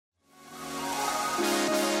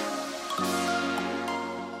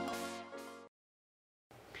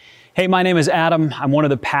Hey, my name is Adam. I'm one of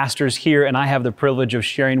the pastors here, and I have the privilege of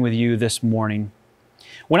sharing with you this morning.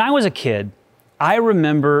 When I was a kid, I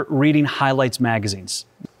remember reading Highlights magazines.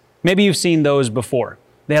 Maybe you've seen those before.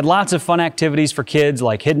 They had lots of fun activities for kids,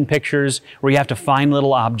 like hidden pictures, where you have to find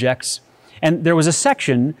little objects. And there was a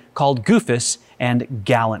section called Goofus and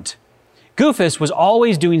Gallant. Goofus was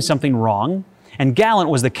always doing something wrong, and Gallant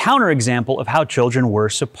was the counterexample of how children were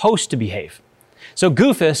supposed to behave. So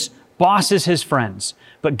Goofus bosses his friends,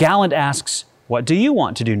 but Gallant asks, "What do you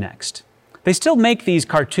want to do next?" They still make these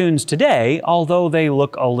cartoons today, although they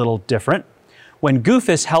look a little different. When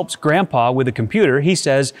Goofus helps Grandpa with a computer, he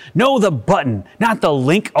says, "No, the button, not the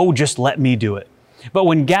link. Oh, just let me do it." But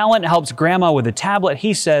when Gallant helps Grandma with a tablet,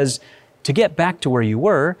 he says, "To get back to where you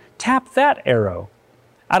were, tap that arrow."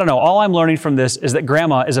 I don't know, all I'm learning from this is that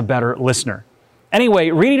Grandma is a better listener.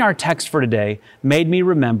 Anyway, reading our text for today made me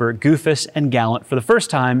remember Goofus and Gallant for the first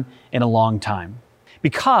time in a long time.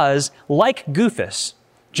 Because, like Goofus,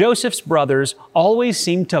 Joseph's brothers always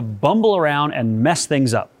seem to bumble around and mess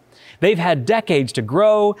things up. They've had decades to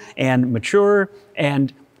grow and mature,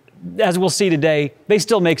 and as we'll see today, they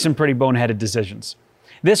still make some pretty boneheaded decisions.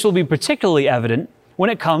 This will be particularly evident when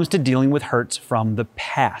it comes to dealing with hurts from the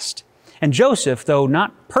past. And Joseph, though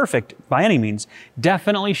not perfect by any means,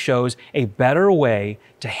 definitely shows a better way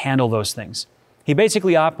to handle those things. He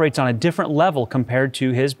basically operates on a different level compared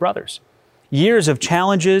to his brothers. Years of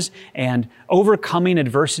challenges and overcoming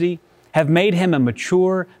adversity have made him a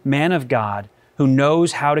mature man of God who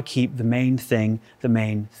knows how to keep the main thing the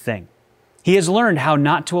main thing. He has learned how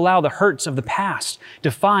not to allow the hurts of the past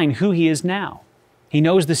define who he is now. He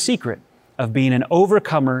knows the secret of being an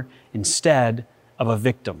overcomer instead of a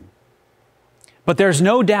victim. But there's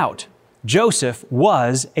no doubt Joseph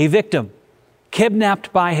was a victim.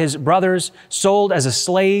 Kidnapped by his brothers, sold as a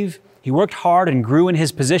slave, he worked hard and grew in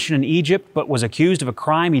his position in Egypt, but was accused of a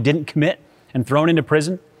crime he didn't commit and thrown into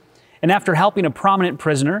prison. And after helping a prominent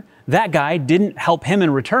prisoner, that guy didn't help him in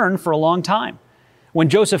return for a long time. When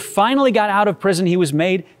Joseph finally got out of prison, he was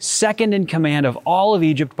made second in command of all of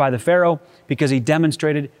Egypt by the Pharaoh because he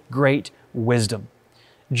demonstrated great wisdom.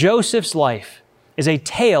 Joseph's life is a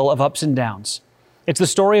tale of ups and downs. It's the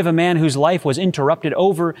story of a man whose life was interrupted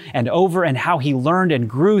over and how he learned and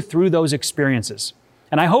grew through those experiences.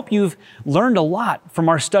 And I hope you've learned a lot from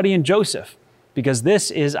our study in Joseph, because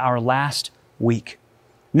this is our last week.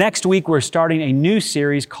 Next week, we're starting a new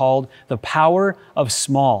series called The Power of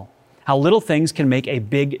Small, how little things can make a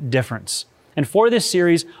big difference. And for this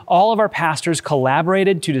series, all of our pastors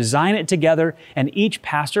collaborated to design it together, and each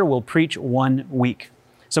pastor will preach 1 week.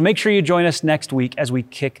 So make sure you join us next week as we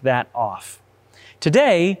kick that off.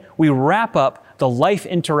 Today, we wrap up the Life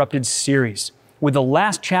Interrupted series with the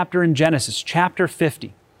last chapter in Genesis, chapter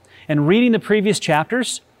 50. And reading the previous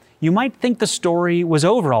chapters, you might think the story was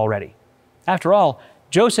over already. After all,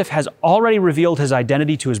 Joseph has already revealed his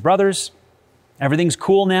identity to his brothers. Everything's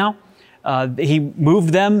cool now. He moved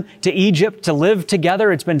them to Egypt to live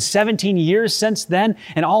together. It's been 17 years since then,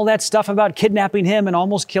 and all that stuff about kidnapping him and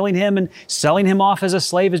almost killing him and selling him off as a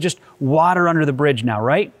slave is just water under the bridge now,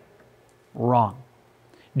 right? Wrong.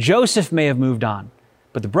 Joseph may have moved on,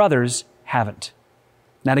 but the brothers haven't.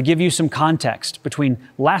 Now, to give you some context between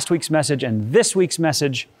last week's message and this week's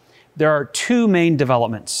message, there are two main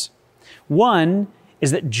developments. One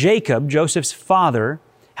is that Jacob, Joseph's father,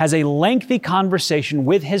 has a lengthy conversation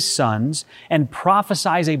with his sons and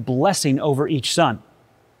prophesies a blessing over each son.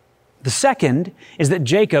 The second is that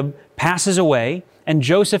Jacob passes away and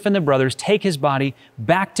Joseph and the brothers take his body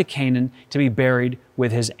back to Canaan to be buried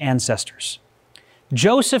with his ancestors.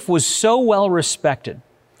 Joseph was so well respected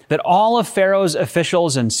that all of Pharaoh's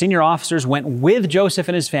officials and senior officers went with Joseph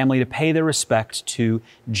and his family to pay their respects to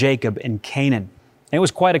Jacob in Canaan. And it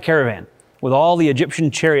was quite a caravan, with all the Egyptian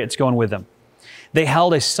chariots going with them. They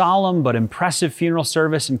held a solemn but impressive funeral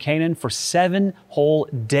service in Canaan for 7 whole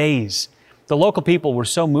days. The local people were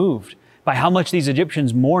so moved by how much these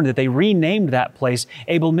Egyptians mourned that they renamed that place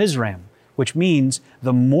Abel Mizraim, which means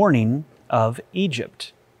the mourning of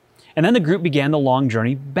Egypt. And then the group began the long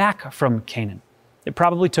journey back from Canaan. It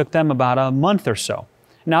probably took them about a month or so.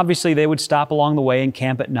 And obviously they would stop along the way and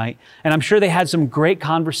camp at night. And I'm sure they had some great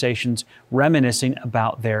conversations reminiscing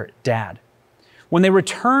about their dad. When they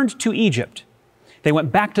returned to Egypt, they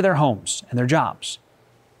went back to their homes and their jobs.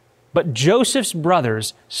 But Joseph's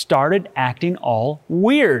brothers started acting all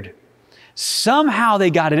weird. Somehow they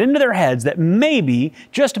got it into their heads that maybe,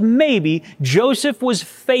 just maybe, Joseph was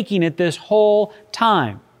faking it this whole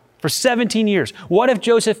time. For 17 years. What if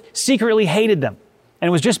Joseph secretly hated them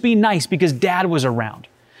and was just being nice because dad was around?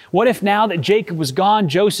 What if now that Jacob was gone,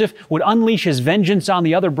 Joseph would unleash his vengeance on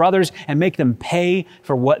the other brothers and make them pay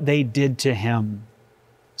for what they did to him?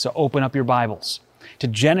 So open up your Bibles to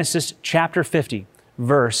Genesis chapter 50,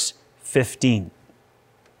 verse 15.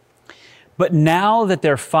 But now that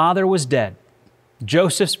their father was dead,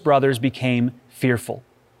 Joseph's brothers became fearful.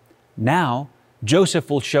 Now Joseph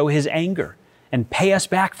will show his anger and pay us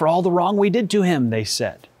back for all the wrong we did to him, they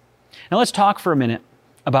said. Now let's talk for a minute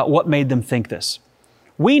about what made them think this.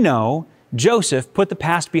 We know Joseph put the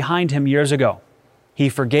past behind him years ago. He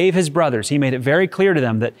forgave his brothers. He made it very clear to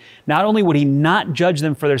them that not only would he not judge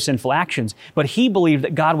them for their sinful actions, but he believed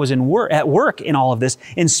that God was at work in all of this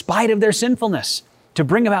in spite of their sinfulness to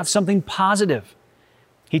bring about something positive.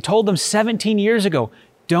 He told them 17 years ago,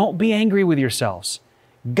 don't be angry with yourselves.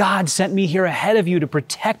 God sent me here ahead of you to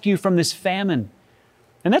protect you from this famine.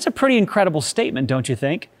 And that's a pretty incredible statement, don't you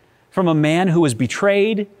think? From a man who was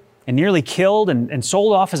betrayed and nearly killed and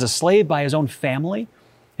sold off as a slave by his own family.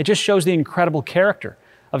 It just shows the incredible character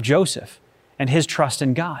of Joseph and his trust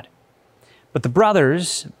in God. But the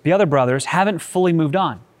other brothers, haven't fully moved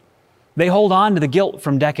on. They hold on to the guilt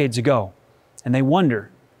from decades ago, and they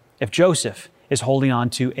wonder if Joseph is holding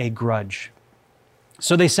on to a grudge.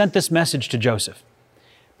 So they sent this message to Joseph.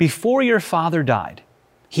 Before your father died,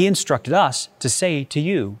 he instructed us to say to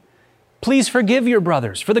you, please forgive your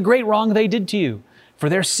brothers for the great wrong they did to you, for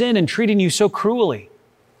their sin in treating you so cruelly.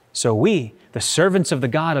 So we, the servants of the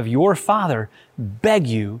God of your father, beg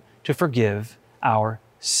you to forgive our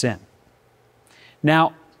sin.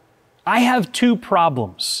 Now, I have two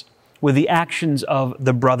problems with the actions of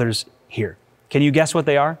the brothers here. Can you guess what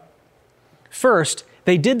they are? First,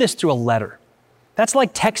 they did this through a letter. That's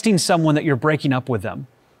like texting someone that you're breaking up with them.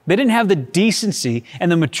 They didn't have the decency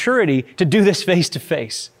and the maturity to do this face to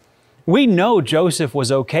face. We know Joseph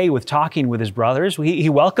was okay with talking with his brothers. He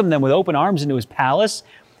welcomed them with open arms into his palace.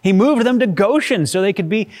 He moved them to Goshen so they could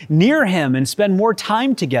be near him and spend more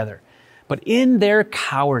time together. But in their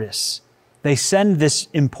cowardice, they send this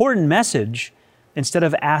important message instead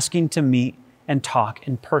of asking to meet and talk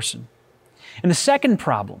in person. And the second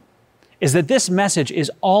problem is that this message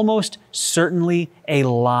is almost certainly a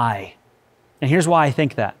lie. And here's why I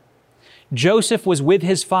think that. Joseph was with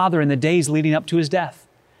his father in the days leading up to his death.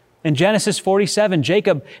 In Genesis 47,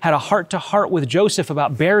 Jacob had a heart-to-heart with Joseph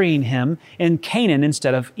about burying him in Canaan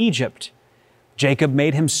instead of Egypt. Jacob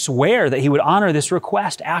made him swear that he would honor this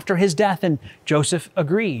request after his death, and Joseph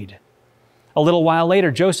agreed. A little while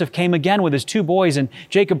later, Joseph came again with his two boys, and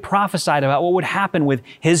Jacob prophesied about what would happen with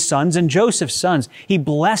his sons and Joseph's sons. He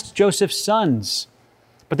blessed Joseph's sons,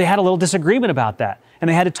 but they had a little disagreement about that, and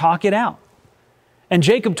they had to talk it out. And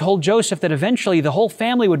Jacob told Joseph that eventually the whole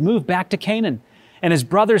family would move back to Canaan, and his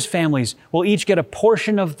brothers' families will each get a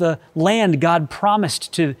portion of the land God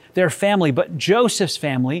promised to their family, but Joseph's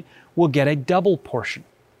family will get a double portion.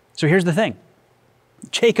 So here's the thing.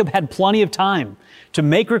 Jacob had plenty of time to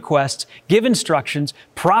make requests, give instructions,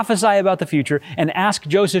 prophesy about the future, and ask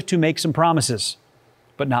Joseph to make some promises.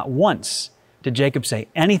 But not once did Jacob say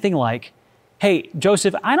anything like, hey,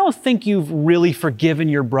 Joseph, I don't think you've really forgiven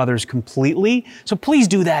your brothers completely, so please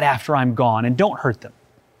do that after I'm gone and don't hurt them.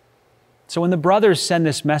 So when the brothers send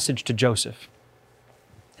this message to Joseph,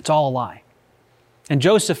 it's all a lie. And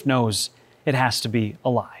Joseph knows it has to be a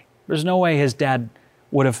lie. There's no way his dad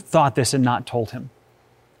would have thought this and not told him.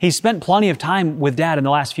 He spent plenty of time with Dad in the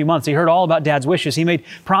last few months. He heard all about Dad's wishes. He made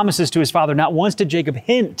promises to his father. Not once did Jacob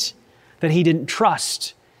hint that he didn't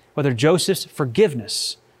trust whether Joseph's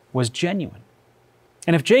forgiveness was genuine.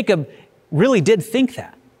 And if Jacob really did think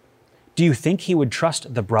that, do you think he would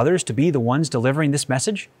trust the brothers to be the ones delivering this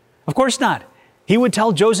message? Of course not. He would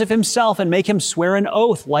tell Joseph himself and make him swear an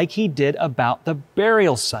oath like he did about the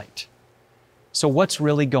burial site. So what's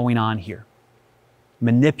really going on here?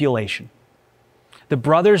 Manipulation. The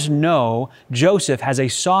brothers know Joseph has a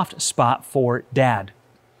soft spot for Dad.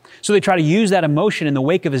 So they try to use that emotion in the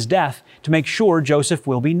wake of his death to make sure Joseph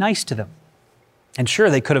will be nice to them. And sure,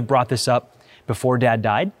 they could have brought this up before Dad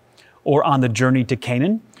died, or on the journey to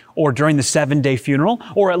Canaan, or during the 7-day funeral,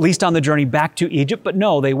 or at least on the journey back to Egypt. But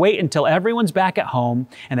no, they wait until everyone's back at home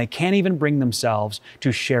and they can't even bring themselves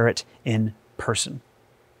to share it in person.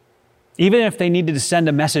 Even if they needed to send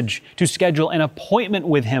a message to schedule an appointment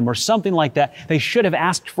with him or something like that, they should have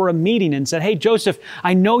asked for a meeting and said, hey, Joseph,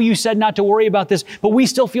 I know you said not to worry about this, but we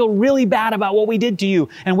still feel really bad about what we did to you.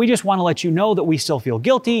 And we just want to let you know that we still feel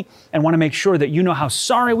guilty and want to make sure that you know how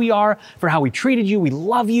sorry we are for how we treated you. We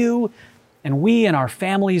love you. And we and our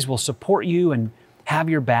families will support you and have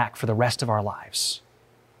your back for the rest of our lives.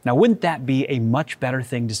 Now, wouldn't that be a much better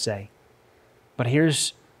thing to say? But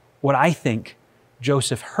here's what I think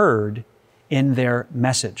Joseph heard in their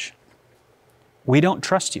message. We don't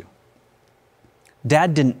trust you.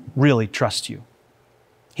 Dad didn't really trust you.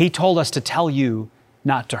 He told us to tell you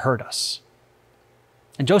not to hurt us.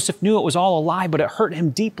 And Joseph knew it was all a lie, but it hurt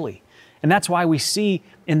him deeply. And that's why we see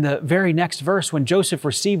in the very next verse, when Joseph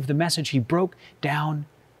received the message, he broke down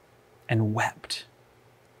and wept.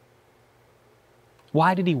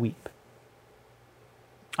 Why did he weep?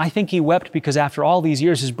 I think he wept because after all these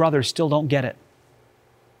years, his brothers still don't get it.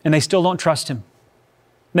 And they still don't trust him.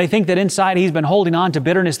 They think that inside he's been holding on to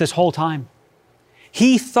bitterness this whole time.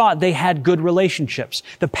 He thought they had good relationships.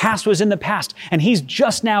 The past was in the past, and he's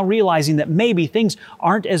just now realizing that maybe things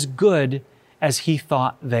aren't as good as he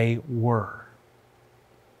thought they were.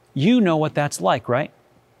 You know what that's like, right?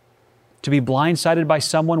 To be blindsided by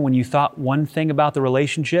someone when you thought one thing about the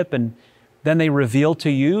relationship and then they reveal to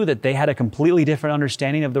you that they had a completely different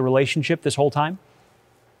understanding of the relationship this whole time.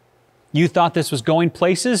 You thought this was going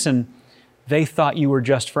places and they thought you were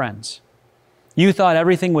just friends. You thought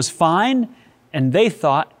everything was fine and they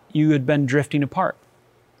thought you had been drifting apart.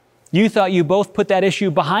 You thought you both put that issue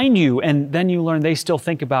behind you and then you learned they still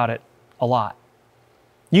think about it a lot.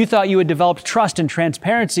 You thought you had developed trust and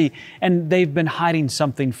transparency and they've been hiding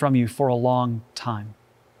something from you for a long time.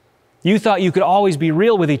 You thought you could always be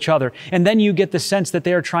real with each other, and then you get the sense that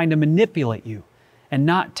they are trying to manipulate you and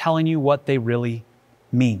not telling you what they really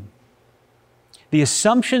mean. The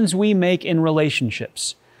assumptions we make in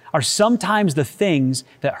relationships are sometimes the things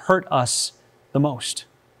that hurt us the most.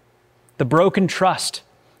 The broken trust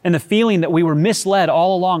and the feeling that we were misled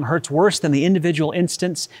all along hurts worse than the individual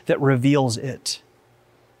instance that reveals it.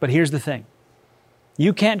 But here's the thing.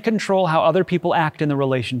 You can't control how other people act in the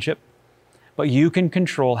relationship, but you can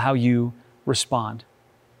control how you respond.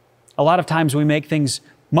 A lot of times we make things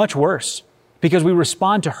much worse because we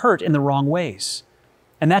respond to hurt in the wrong ways.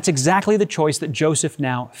 And that's exactly the choice that Joseph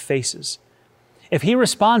now faces. If he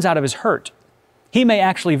responds out of his hurt, he may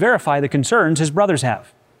actually verify the concerns his brothers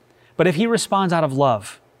have. But if he responds out of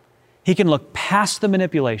love, he can look past the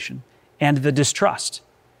manipulation and the distrust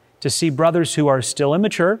to see brothers who are still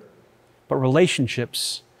immature, but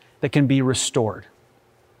relationships that can be restored.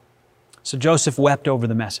 So Joseph wept over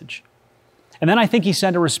the message. And then I think he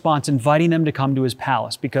sent a response inviting them to come to his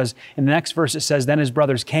palace, because in the next verse it says, "Then his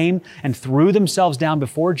brothers came and threw themselves down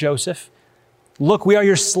before Joseph. 'Look, we are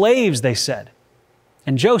your slaves,' they said.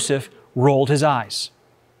 And Joseph rolled his eyes."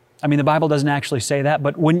 I mean, the Bible doesn't actually say that,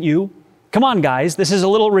 but wouldn't you? Come on, guys, this is a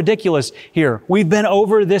little ridiculous here. We've been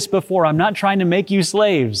over this before. I'm not trying to make you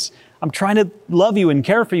slaves. I'm trying to love you and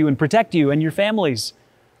care for you and protect you and your families.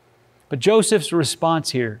 But Joseph's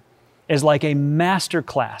response here is like a master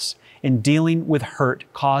class in dealing with hurt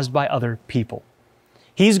caused by other people.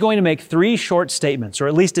 He's going to make 3 short statements, or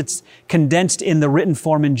at least it's condensed in the written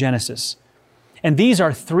form in Genesis. And these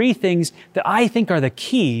are 3 things that I think are the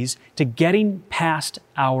keys to getting past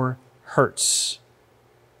our hurts.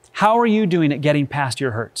 How are you doing at getting past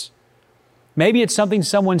your hurts? Maybe it's something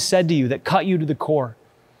someone said to you that cut you to the core.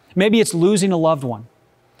 Maybe it's losing a loved one.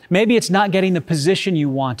 Maybe it's not getting the position you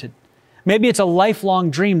wanted. Maybe it's a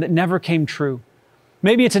lifelong dream that never came true.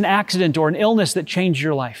 Maybe it's an accident or an illness that changed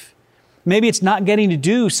your life. Maybe it's not getting to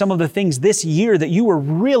do some of the things this year that you were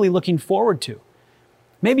really looking forward to.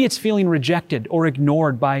 Maybe it's feeling rejected or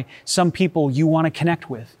ignored by some people you want to connect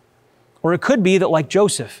with. Or it could be that, like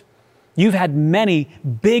Joseph, you've had many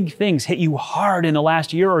big things hit you hard in the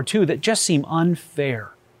last year or 2 that just seem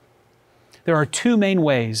unfair. There are 2 main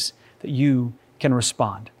ways that you can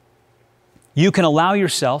respond. You can allow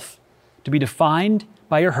yourself to be defined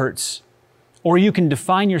by your hurts, or you can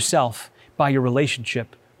define yourself by your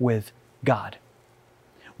relationship with God.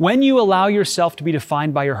 When you allow yourself to be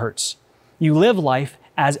defined by your hurts, you live life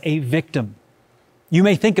as a victim. You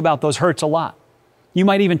may think about those hurts a lot. You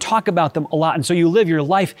might even talk about them a lot, and so you live your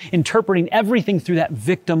life interpreting everything through that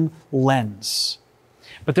victim lens.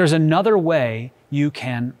 But there's another way you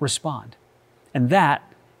can respond, and that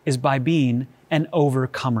is by being an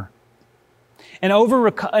overcomer. An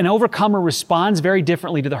overcomer responds very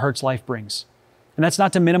differently to the hurts life brings. And that's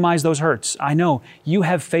not to minimize those hurts. I know you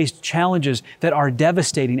have faced challenges that are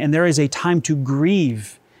devastating, and there is a time to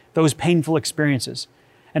grieve those painful experiences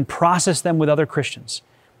and process them with other Christians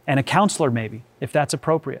and a counselor maybe, if that's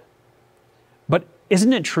appropriate. But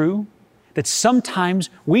isn't it true that sometimes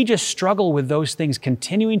we just struggle with those things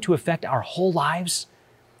continuing to affect our whole lives?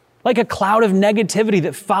 Like a cloud of negativity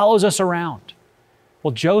that follows us around.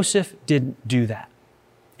 Well, Joseph didn't do that.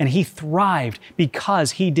 And he thrived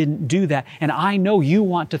because he didn't do that. And I know you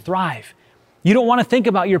want to thrive. You don't want to think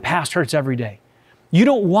about your past hurts every day. You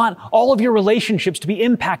don't want all of your relationships to be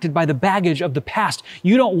impacted by the baggage of the past.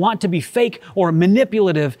 You don't want to be fake or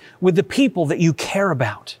manipulative with the people that you care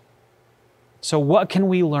about. So what can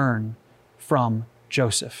we learn from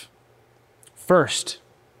Joseph? First,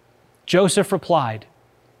 Joseph replied,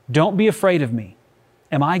 "Don't be afraid of me.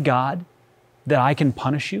 Am I God that I can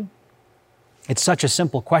punish you?" It's such a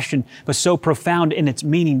simple question, but so profound in its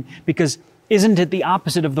meaning, because isn't it the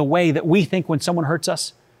opposite of the way that we think when someone hurts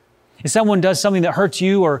us? If someone does something that hurts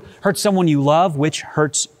you or hurts someone you love, which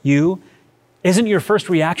hurts you, isn't your first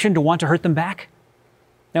reaction to want to hurt them back?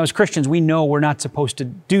 Now, as Christians, we know we're not supposed to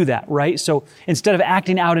do that, right? So instead of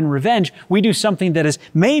acting out in revenge, we do something that is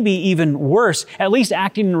maybe even worse. At least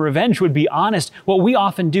acting in revenge would be honest. What we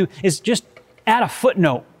often do is just add a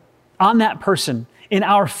footnote on that person in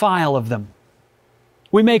our file of them.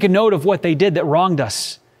 We make a note of what they did that wronged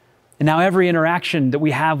us. And now every interaction that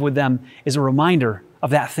we have with them is a reminder of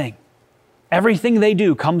that thing. Everything they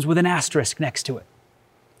do comes with an asterisk next to it.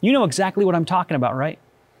 You know exactly what I'm talking about, right?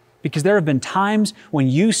 Because there have been times when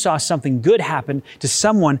you saw something good happen to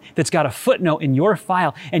someone that's got a footnote in your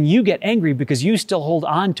file, and you get angry because you still hold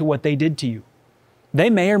on to what they did to you. They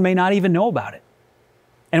may or may not even know about it.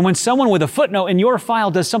 And when someone with a footnote in your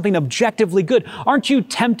file does something objectively good, aren't you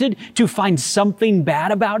tempted to find something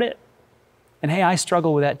bad about it? And hey, I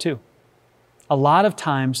struggle with that too. A lot of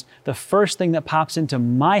times, the first thing that pops into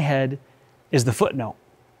my head is the footnote,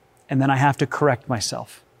 and then I have to correct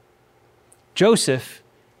myself. Joseph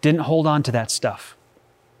didn't hold on to that stuff.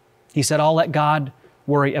 He said, "I'll let God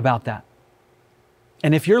worry about that."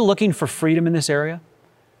 And if you're looking for freedom in this area,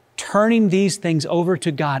 turning these things over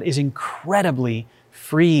to God is incredibly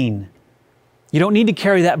freeing. You don't need to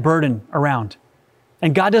carry that burden around.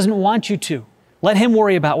 And God doesn't want you to. Let Him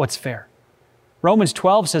worry about what's fair. Romans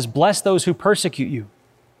 12 says, "Bless those who persecute you.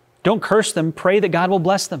 Don't curse them. Pray that God will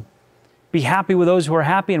bless them. Be happy with those who are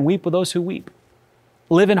happy and weep with those who weep.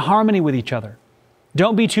 Live in harmony with each other.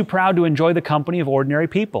 Don't be too proud to enjoy the company of ordinary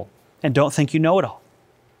people, and don't think you know it all.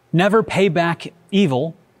 Never pay back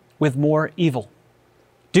evil with more evil.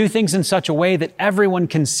 Do things in such a way that everyone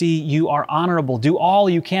can see you are honorable. Do all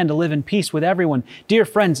you can to live in peace with everyone. Dear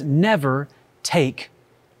friends, never take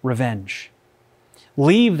revenge.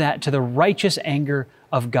 Leave that to the righteous anger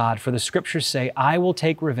of God, for the Scriptures say, 'I will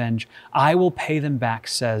take revenge. I will pay them back,'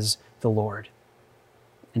 says the Lord."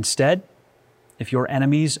 Instead, if your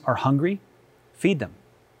enemies are hungry, feed them.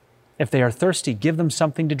 If they are thirsty, give them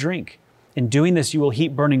something to drink. In doing this, you will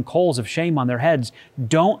heap burning coals of shame on their heads.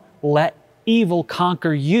 Don't let evil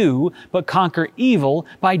conquer you, but conquer evil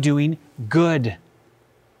by doing good.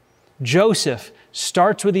 Joseph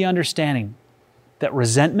starts with the understanding that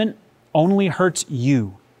resentment only hurts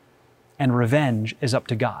you, and revenge is up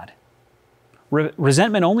to God.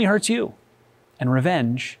 Resentment only hurts you, and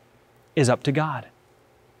revenge is up to God.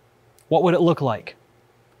 What would it look like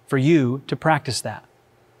for you to practice that?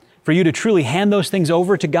 For you to truly hand those things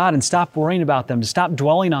over to God and stop worrying about them, to stop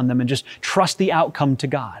dwelling on them and just trust the outcome to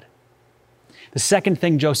God. The second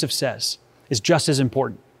thing Joseph says is just as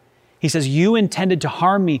important. He says, "You intended to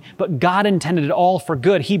harm me, but God intended it all for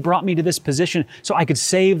good. He brought me to this position so I could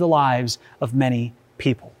save the lives of many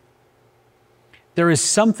people." There is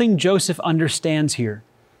something Joseph understands here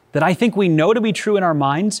that I think we know to be true in our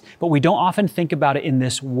minds, but we don't often think about it in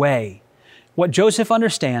this way. What Joseph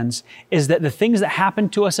understands is that the things that happen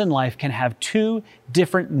to us in life can have two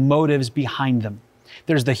different motives behind them.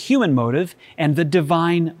 There's the human motive and the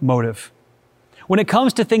divine motive. When it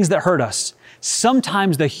comes to things that hurt us,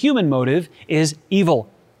 sometimes the human motive is evil.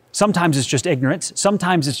 Sometimes it's just ignorance.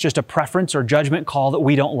 Sometimes it's just a preference or judgment call that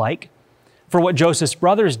we don't like. For what Joseph's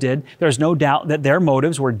brothers did, there's no doubt that their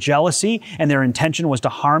motives were jealousy and their intention was to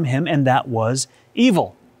harm him, and that was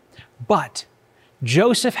evil. But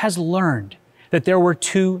Joseph has learned that there were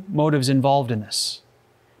two motives involved in this,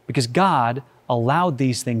 because God allowed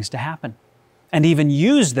these things to happen and even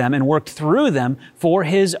used them and worked through them for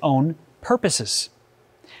His own purposes.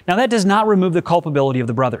 Now, that does not remove the culpability of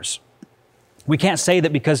the brothers. We can't say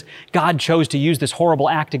that because God chose to use this horrible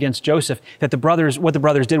act against Joseph, that what the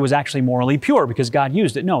brothers did was actually morally pure because God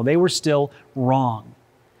used it. No, they were still wrong.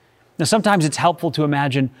 Now, sometimes it's helpful to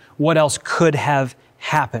imagine what else could have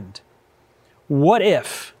happened. What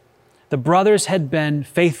if the brothers had been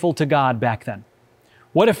faithful to God back then?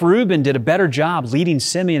 What if Reuben did a better job leading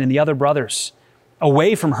Simeon and the other brothers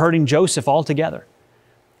away from hurting Joseph altogether?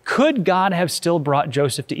 Could God have still brought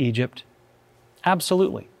Joseph to Egypt?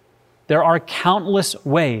 Absolutely. There are countless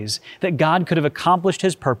ways that God could have accomplished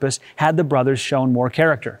His purpose had the brothers shown more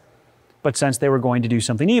character. But since they were going to do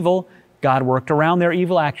something evil, God worked around their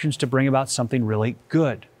evil actions to bring about something really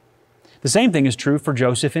good. The same thing is true for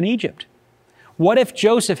Joseph in Egypt. What if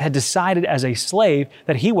Joseph had decided as a slave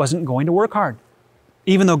that he wasn't going to work hard?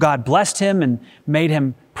 Even though God blessed him and made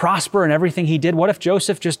him prosper in everything he did, what if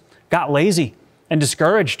Joseph just got lazy and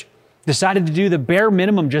discouraged, decided to do the bare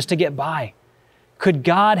minimum just to get by? Could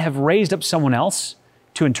God have raised up someone else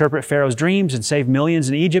to interpret Pharaoh's dreams and save millions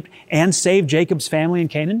in Egypt and save Jacob's family in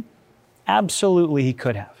Canaan? Absolutely, He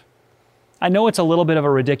could have. I know it's a little bit of a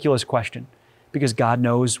ridiculous question because God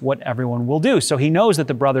knows what everyone will do. So He knows that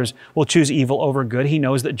the brothers will choose evil over good. He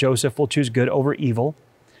knows that Joseph will choose good over evil.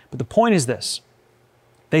 But the point is this: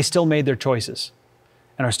 they still made their choices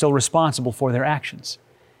and are still responsible for their actions,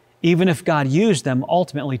 even if God used them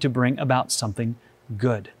ultimately to bring about something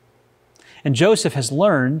good. And Joseph has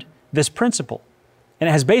learned this principle, and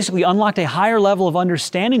it has basically unlocked a higher level of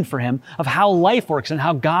understanding for him of how life works and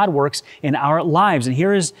how God works in our lives. And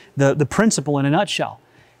here is the principle in a nutshell.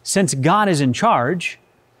 Since God is in charge,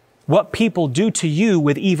 what people do to you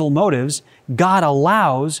with evil motives, God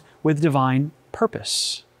allows with divine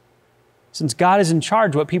purpose. Since God is in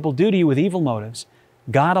charge, what people do to you with evil motives,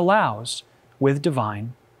 God allows with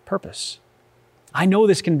divine purpose. I know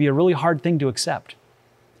this can be a really hard thing to accept.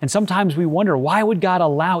 And sometimes we wonder, why would God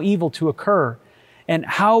allow evil to occur? And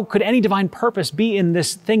how could any divine purpose be in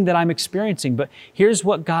this thing that I'm experiencing? But here's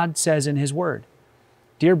what God says in His Word.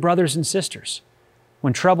 Dear brothers and sisters,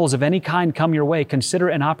 when troubles of any kind come your way, consider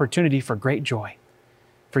an opportunity for great joy.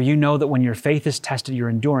 For you know that when your faith is tested, your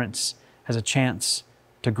endurance has a chance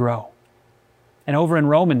to grow. And over in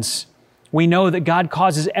Romans, we know that God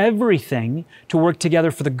causes everything to work together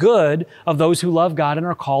for the good of those who love God and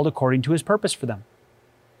are called according to His purpose for them.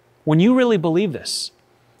 When you really believe this,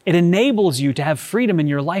 it enables you to have freedom in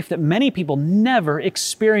your life that many people never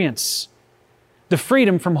experience. The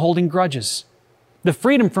freedom from holding grudges. The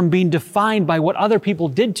freedom from being defined by what other people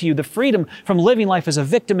did to you. The freedom from living life as a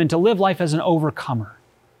victim and to live life as an overcomer.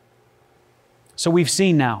 So we've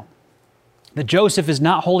seen now that Joseph is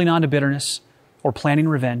not holding on to bitterness or planning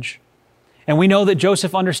revenge. And we know that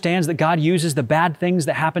Joseph understands that God uses the bad things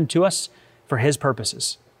that happen to us for His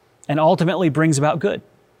purposes and ultimately brings about good.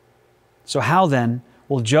 So how then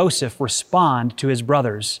will Joseph respond to his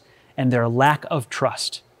brothers and their lack of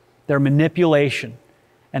trust, their manipulation,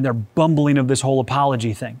 and their bumbling of this whole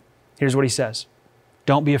apology thing? Here's what he says: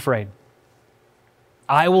 don't be afraid.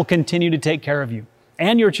 I will continue to take care of you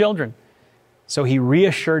and your children. So he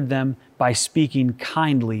reassured them by speaking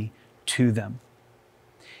kindly to them.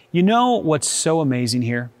 You know what's so amazing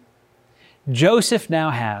here? Joseph now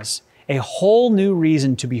has a whole new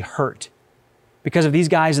reason to be hurt because of these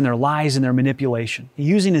guys and their lies and their manipulation,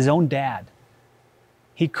 using his own dad.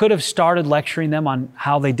 He could have started lecturing them on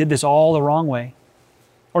how they did this all the wrong way.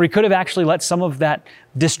 Or he could have actually let some of that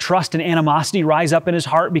distrust and animosity rise up in his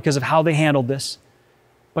heart because of how they handled this.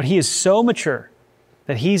 But he is so mature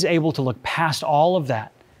that he's able to look past all of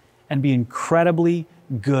that and be incredibly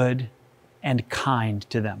good and kind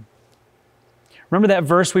to them. Remember that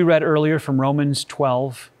verse we read earlier from Romans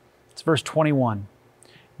 12? It's verse 21.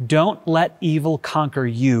 Don't let evil conquer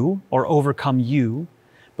you or overcome you,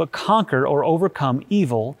 but conquer or overcome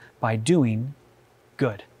evil by doing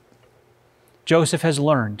good. Joseph has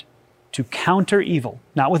learned to counter evil,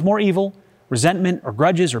 not with more evil, resentment, or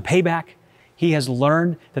grudges, or payback. He has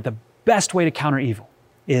learned that the best way to counter evil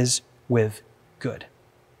is with good.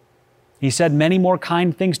 He said many more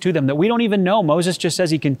kind things to them that we don't even know. Moses just says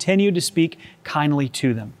he continued to speak kindly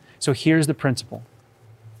to them. So here's the principle.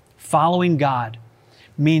 Following God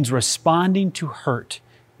means responding to hurt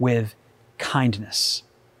with kindness.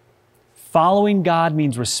 Following God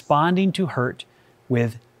means responding to hurt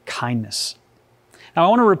with kindness. Now, I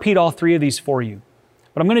want to repeat all three of these for you,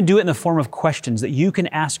 but I'm going to do it in the form of questions that you can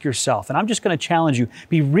ask yourself. And I'm just going to challenge you.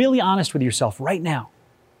 Be really honest with yourself right now.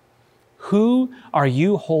 Who are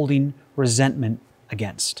you holding resentment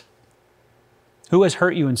against? Who has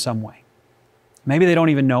hurt you in some way? Maybe they don't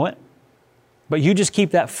even know it, but you just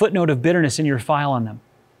keep that footnote of bitterness in your file on them.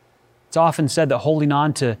 It's often said that holding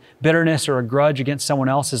on to bitterness or a grudge against someone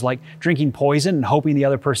else is like drinking poison and hoping the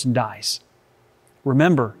other person dies.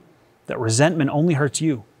 Remember that resentment only hurts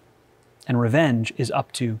you, and revenge is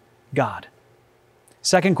up to God.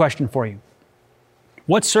 Second question for you.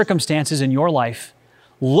 What circumstances in your life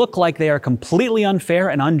look like they are completely unfair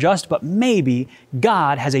and unjust, but maybe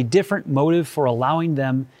God has a different motive for allowing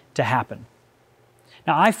them to happen?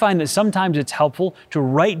 Now, I find that sometimes it's helpful to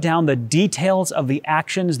write down the details of the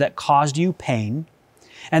actions that caused you pain,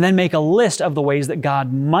 and then make a list of the ways that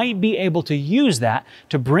God might be able to use that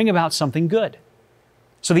to bring about something good.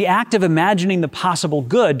 So the act of imagining the possible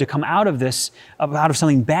good to come out of this, out of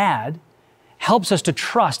something bad, helps us to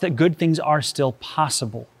trust that good things are still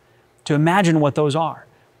possible, to imagine what those are.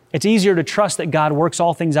 It's easier to trust that God works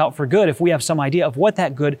all things out for good if we have some idea of what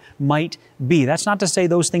that good might be. That's not to say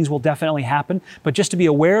those things will definitely happen, but just to be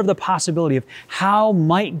aware of the possibility of how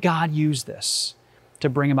might God use this to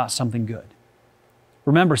bring about something good.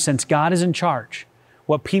 Remember, since God is in charge,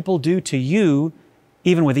 what people do to you,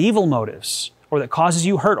 even with evil motives, or that causes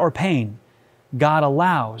you hurt or pain, God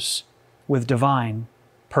allows with divine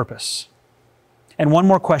purpose. And one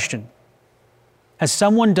more question. Has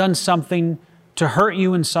someone done something to hurt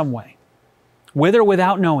you in some way, with or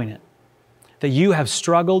without knowing it, that you have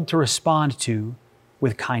struggled to respond to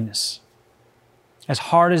with kindness? As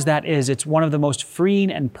hard as that is, it's one of the most freeing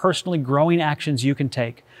and personally growing actions you can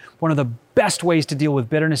take. One of the best ways to deal with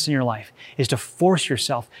bitterness in your life is to force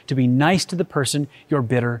yourself to be nice to the person you're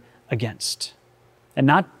bitter against. And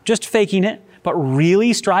not just faking it, but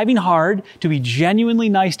really striving hard to be genuinely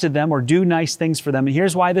nice to them or do nice things for them. And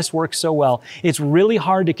here's why this works so well. It's really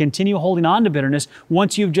hard to continue holding on to bitterness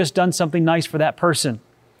once you've just done something nice for that person.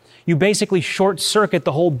 You basically short-circuit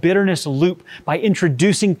the whole bitterness loop by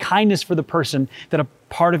introducing kindness for the person that a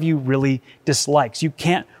part of you really dislikes. You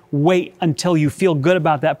can't wait until you feel good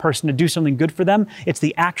about that person to do something good for them. It's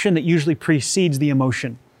the action that usually precedes the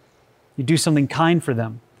emotion. You do something kind for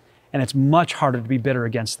them, and it's much harder to be bitter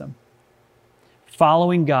against them.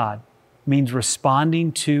 Following God means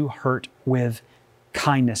responding to hurt with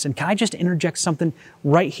kindness. And can I just interject something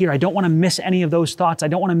right here? I don't want to miss any of those thoughts. I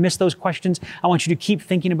don't want to miss those questions. I want you to keep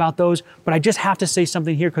thinking about those. But I just have to say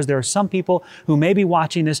something here because there are some people who may be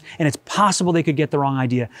watching this and it's possible they could get the wrong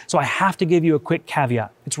idea. So I have to give you a quick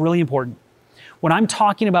caveat. It's really important. When I'm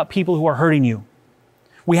talking about people who are hurting you,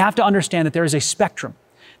 we have to understand that there is a spectrum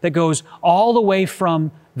that goes all the way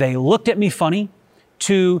from they looked at me funny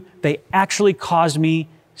to they actually caused me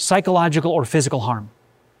psychological or physical harm.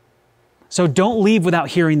 So don't leave without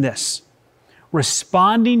hearing this.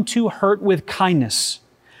 Responding to hurt with kindness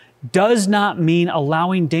does not mean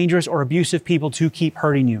allowing dangerous or abusive people to keep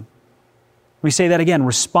hurting you. Let me say that again.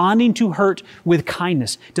 Responding to hurt with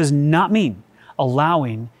kindness does not mean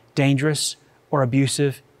allowing dangerous or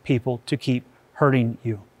abusive people to keep hurting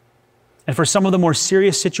you. And for some of the more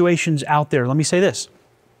serious situations out there, let me say this.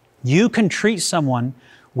 You can treat someone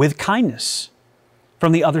with kindness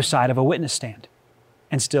from the other side of a witness stand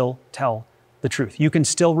and still tell the truth. You can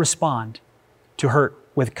still respond to hurt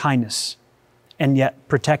with kindness and yet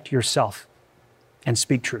protect yourself and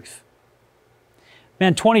speak truth.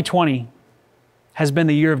 Man, 2020 has been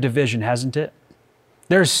the year of division, hasn't it?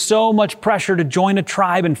 There's so much pressure to join a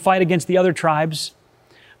tribe and fight against the other tribes.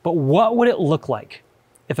 But what would it look like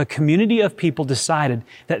if a community of people decided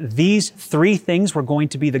that these three things were going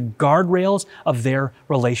to be the guardrails of their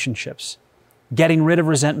relationships? Getting rid of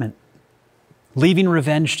resentment, leaving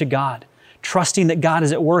revenge to God, trusting that God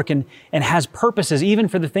is at work and has purposes even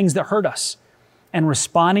for the things that hurt us, and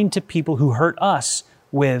responding to people who hurt us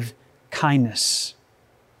with kindness.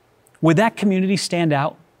 Would that community stand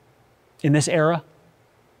out in this era?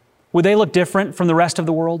 Would they look different from the rest of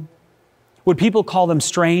the world? Would people call them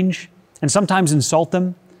strange and sometimes insult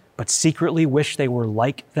them, but secretly wish they were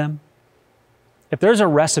like them? If there's a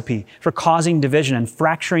recipe for causing division and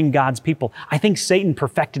fracturing God's people, I think Satan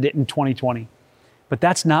perfected it in 2020. But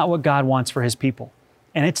that's not what God wants for His people.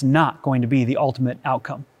 And it's not going to be the ultimate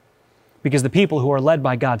outcome. Because the people who are led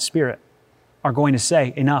by God's Spirit are going to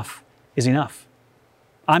say, enough is enough.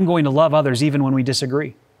 I'm going to love others even when we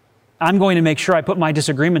disagree. I'm going to make sure I put my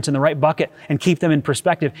disagreements in the right bucket and keep them in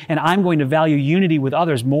perspective. And I'm going to value unity with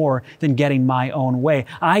others more than getting my own way.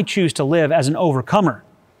 I choose to live as an overcomer.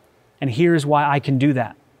 And here's why I can do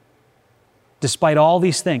that. Despite all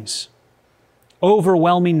these things,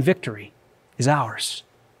 overwhelming victory is ours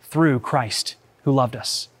through Christ who loved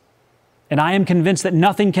us. And I am convinced that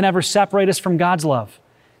nothing can ever separate us from God's love.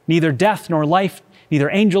 Neither death nor life, neither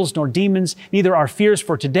angels nor demons, neither our fears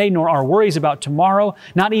for today nor our worries about tomorrow,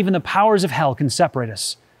 not even the powers of hell can separate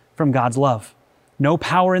us from God's love. No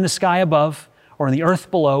power in the sky above or in the earth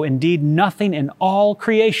below, indeed nothing in all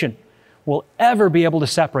creation will ever be able to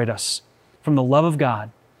separate us from the love of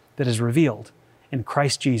God that is revealed in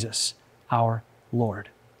Christ Jesus, our Lord.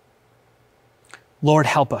 Lord,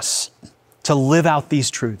 help us to live out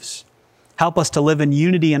these truths. Help us to live in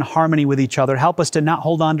unity and harmony with each other. Help us to not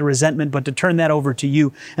hold on to resentment, but to turn that over to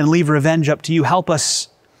You and leave revenge up to You. Help us,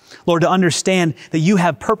 Lord, to understand that You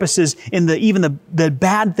have purposes in even the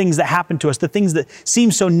bad things that happen to us, the things that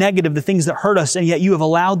seem so negative, the things that hurt us, and yet You have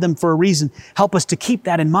allowed them for a reason. Help us to keep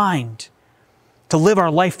that in mind, to live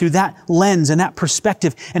our life through that lens and that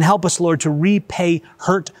perspective, and help us, Lord, to repay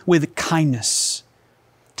hurt with kindness,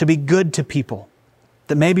 to be good to people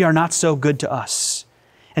that maybe are not so good to us.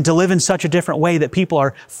 and to live in such a different way that people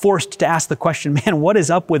are forced to ask the question, man, what is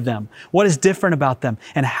up with them? What is different about them?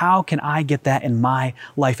 And how can I get that in my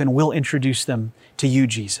life? And we'll introduce them to you,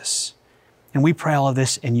 Jesus. And we pray all of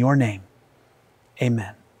this in your name.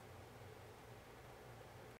 Amen.